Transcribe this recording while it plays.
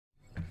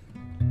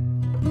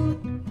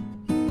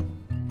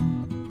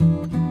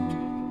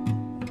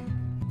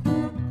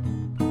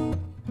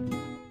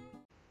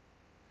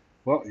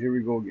Well, here we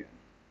go again.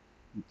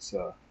 It's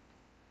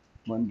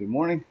Monday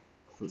morning,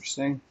 first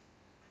thing.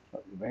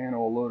 Got the van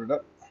all loaded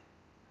up,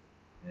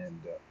 and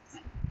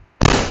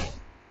time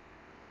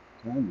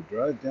to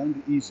drive down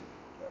to Easy.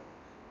 Got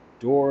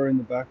a door in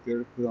the back there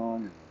to put on,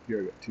 and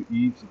here I got two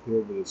eaves to put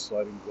over the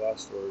sliding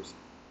glass doors,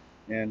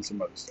 and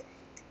some other stuff.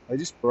 I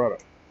just brought a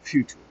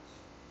few tools,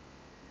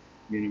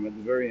 meaning at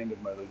the very end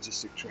of my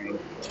logistic training,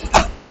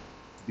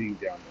 being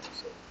down there,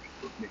 so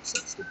it makes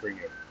sense to bring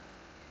it.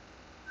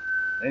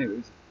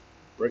 Anyways,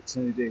 bright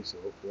sunny day, so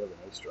hopefully have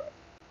a nice drive.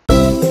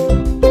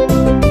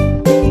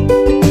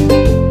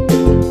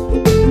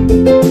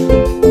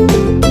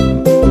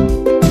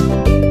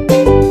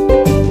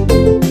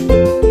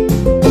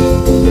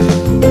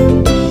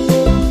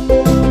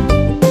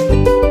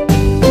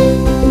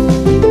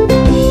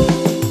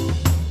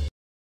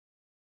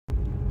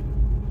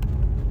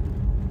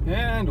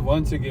 And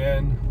once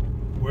again,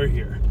 we're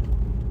here.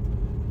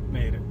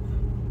 Made it.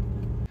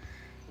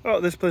 Oh,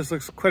 this place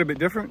looks quite a bit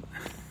different.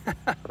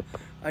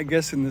 I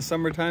guess in the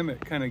summertime it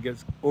kind of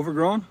gets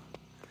overgrown.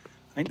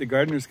 I think the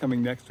gardener's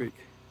coming next week,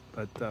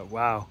 but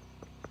wow,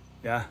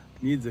 yeah,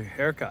 needs a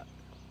haircut.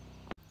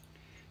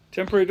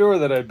 Temporary door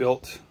that I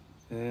built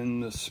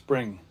in the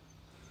spring.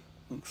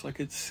 Looks like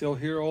it's still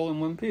here all in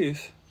one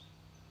piece.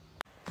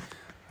 I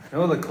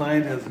know the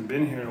client hasn't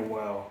been here in a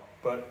while,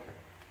 but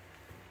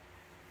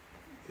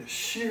the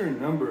sheer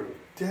number of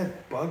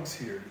dead bugs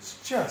here is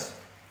just,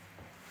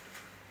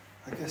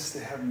 I guess they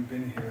haven't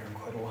been here in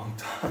quite a long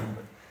time.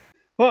 But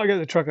well, I got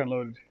the truck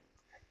unloaded.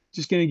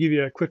 Just going to give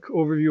you a quick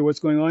overview of what's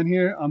going on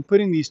here. I'm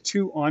putting these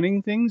two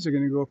awning things. They're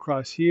going to go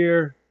across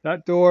here,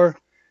 that door,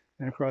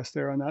 and across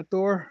there on that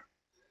door.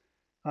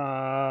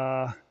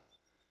 Got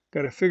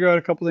to figure out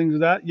a couple things with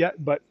that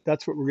yet, but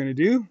that's what we're going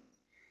to do.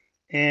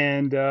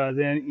 And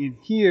then in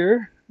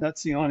here,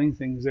 that's the awning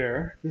things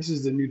there. This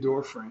is the new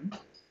door frame.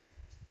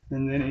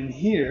 And then in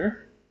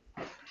here,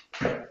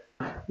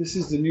 this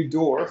is the new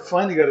door.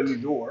 Finally got a new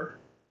door.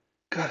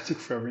 God, it took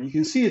forever. And you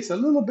can see it's a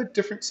little bit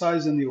different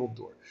size than the old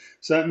door.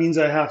 So that means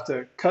I have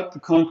to cut the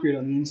concrete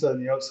on the inside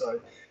and the outside.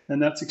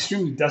 And that's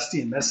extremely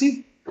dusty and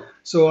messy.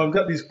 So I've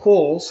got these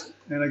poles,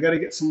 and I got to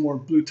get some more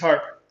blue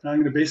tarp. And I'm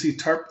going to basically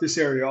tarp this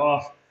area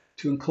off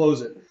to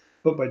enclose it.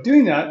 But by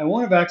doing that, I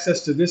won't have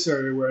access to this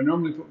area where I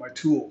normally put my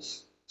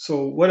tools.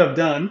 So what I've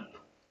done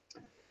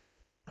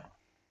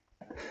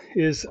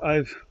is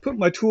I've put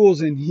my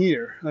tools in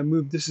here. I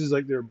moved, this is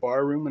like their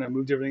bar room, and I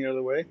moved everything out of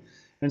the way.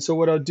 And so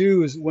what I'll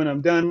do is when I'm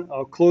done,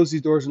 I'll close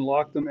these doors and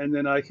lock them, and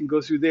then I can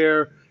go through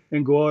there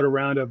and go out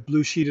around. I've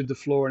blue sheeted the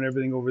floor and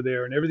everything over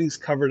there, and everything's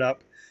covered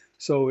up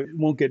so it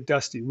won't get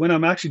dusty. When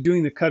I'm actually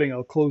doing the cutting,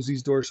 I'll close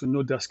these doors so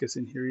no dust gets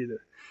in here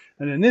either.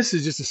 And then this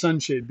is just a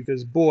sunshade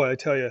because, boy, I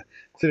tell you,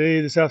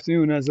 today, this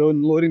afternoon, as I was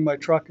unloading my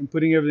truck and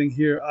putting everything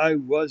here, I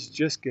was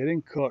just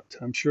getting cooked.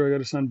 I'm sure I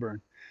got a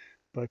sunburn.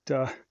 But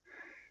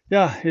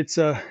yeah, it's,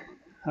 I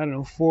don't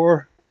know,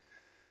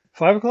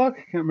 5 o'clock?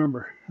 I can't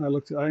remember. I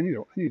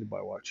need to buy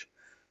a watch.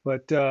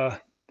 But I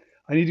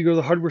need to go to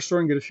the hardware store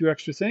and get a few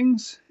extra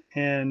things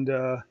and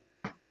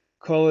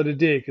call it a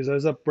day because I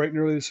was up bright and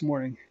early this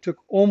morning. Took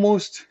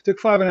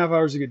 5.5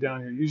 hours to get down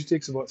here. It usually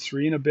takes about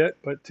 3 and a bit,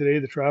 but today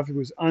the traffic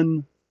was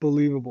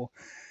unbelievable.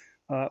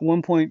 At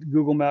one point,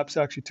 Google Maps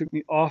actually took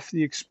me off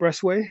the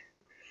expressway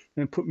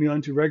and put me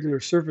onto regular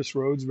surface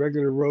roads,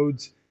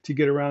 to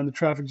get around the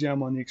traffic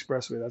jam on the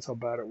expressway. That's how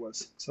bad it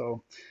was.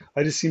 So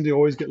I just seem to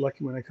always get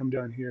lucky when I come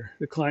down here.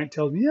 The client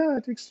tells me, yeah,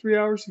 it takes 3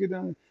 hours to get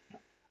down.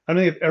 I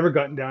don't think I've ever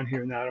gotten down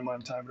here in that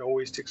amount of time. It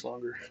always takes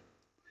longer.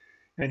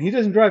 And he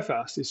doesn't drive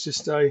fast. It's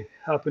just I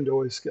happen to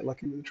always get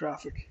lucky with the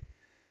traffic.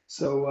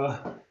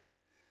 So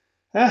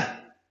we're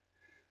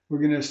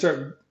going to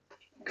start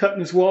cutting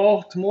this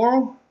wall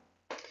tomorrow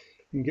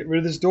and get rid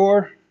of this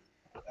door.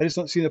 I just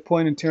don't see the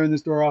point in tearing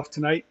this door off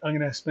tonight. I'm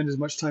going to spend as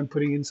much time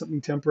putting in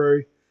something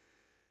temporary.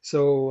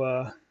 So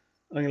I'm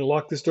going to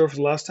lock this door for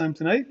the last time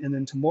tonight, and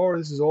then tomorrow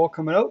this is all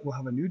coming out. We'll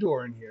have a new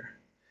door in here.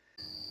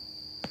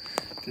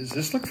 Does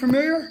this look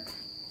familiar?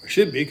 It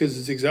should be, because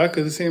it's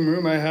exactly the same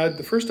room I had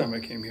the first time I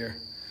came here.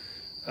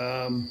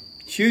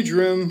 Huge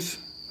rooms.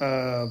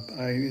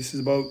 This is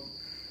about,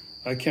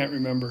 I can't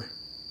remember.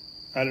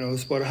 I don't know,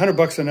 it's about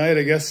 $100 a night,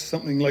 I guess,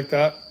 something like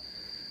that.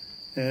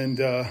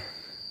 And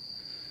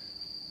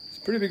it's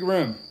a pretty big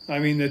room. I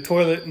mean, the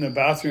toilet and the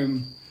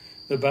bathroom,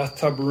 the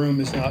bathtub room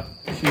is not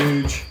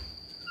huge.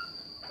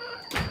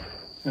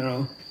 You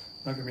know,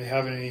 not gonna be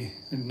having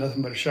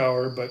nothing but a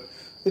shower, but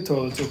the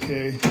toilet's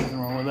okay, nothing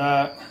wrong with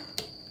that.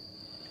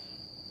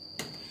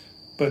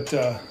 But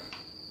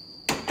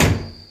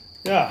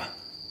yeah,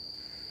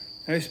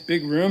 nice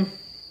big room,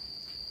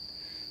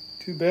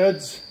 2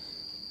 beds,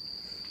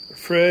 a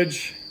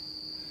fridge.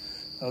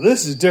 Now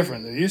this is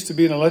different. There used to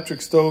be an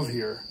electric stove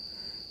here.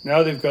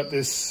 Now they've got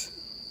this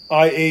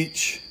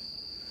IH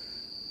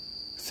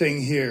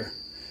thing here.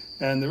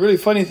 And the really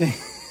funny thing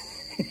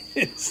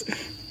is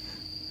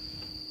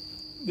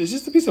there's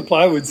just a piece of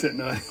plywood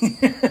sitting on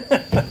here.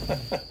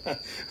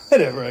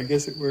 Whatever, I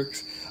guess it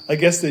works. I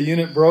guess the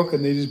unit broke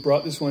and they just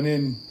brought this one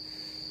in.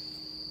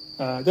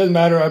 It doesn't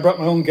matter. I brought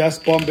my own gas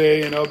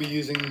Bombay, and I'll be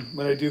using,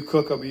 when I do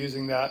cook, I'll be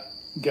using that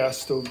gas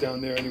stove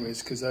down there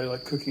anyways, because I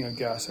like cooking on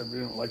gas. I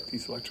really don't like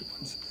these electric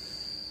ones.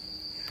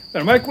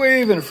 Got a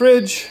microwave and a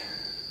fridge.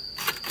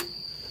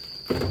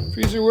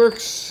 Freezer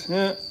works.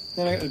 Yeah.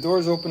 And I got the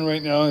doors open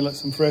right now and let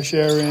some fresh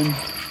air in. You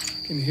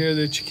can hear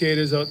the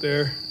cicadas out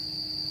there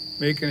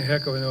making a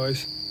heck of a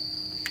noise.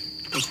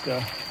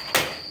 But,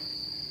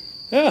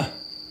 yeah,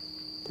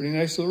 pretty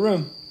nice little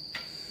room.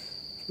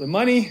 For the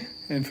money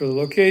and for the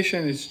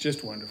location, it's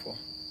just wonderful.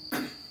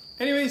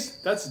 Anyways,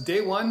 that's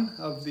day one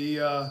of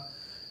the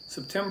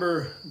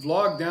September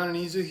vlog down in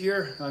Izu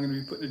here. I'm going to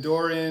be putting a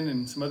door in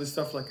and some other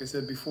stuff. Like I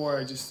said before,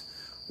 I just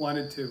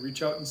wanted to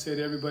reach out and say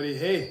to everybody,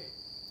 hey,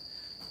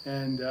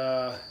 and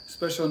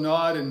special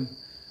nod and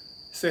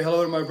say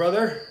hello to my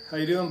brother. How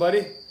you doing,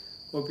 buddy?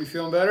 Hope you're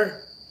feeling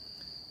better.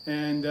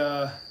 And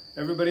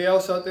everybody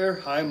else out there,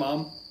 hi,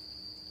 Mom.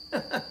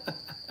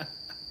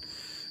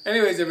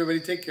 Anyways,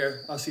 everybody, take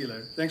care. I'll see you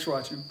later. Thanks for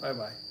watching.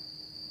 Bye-bye.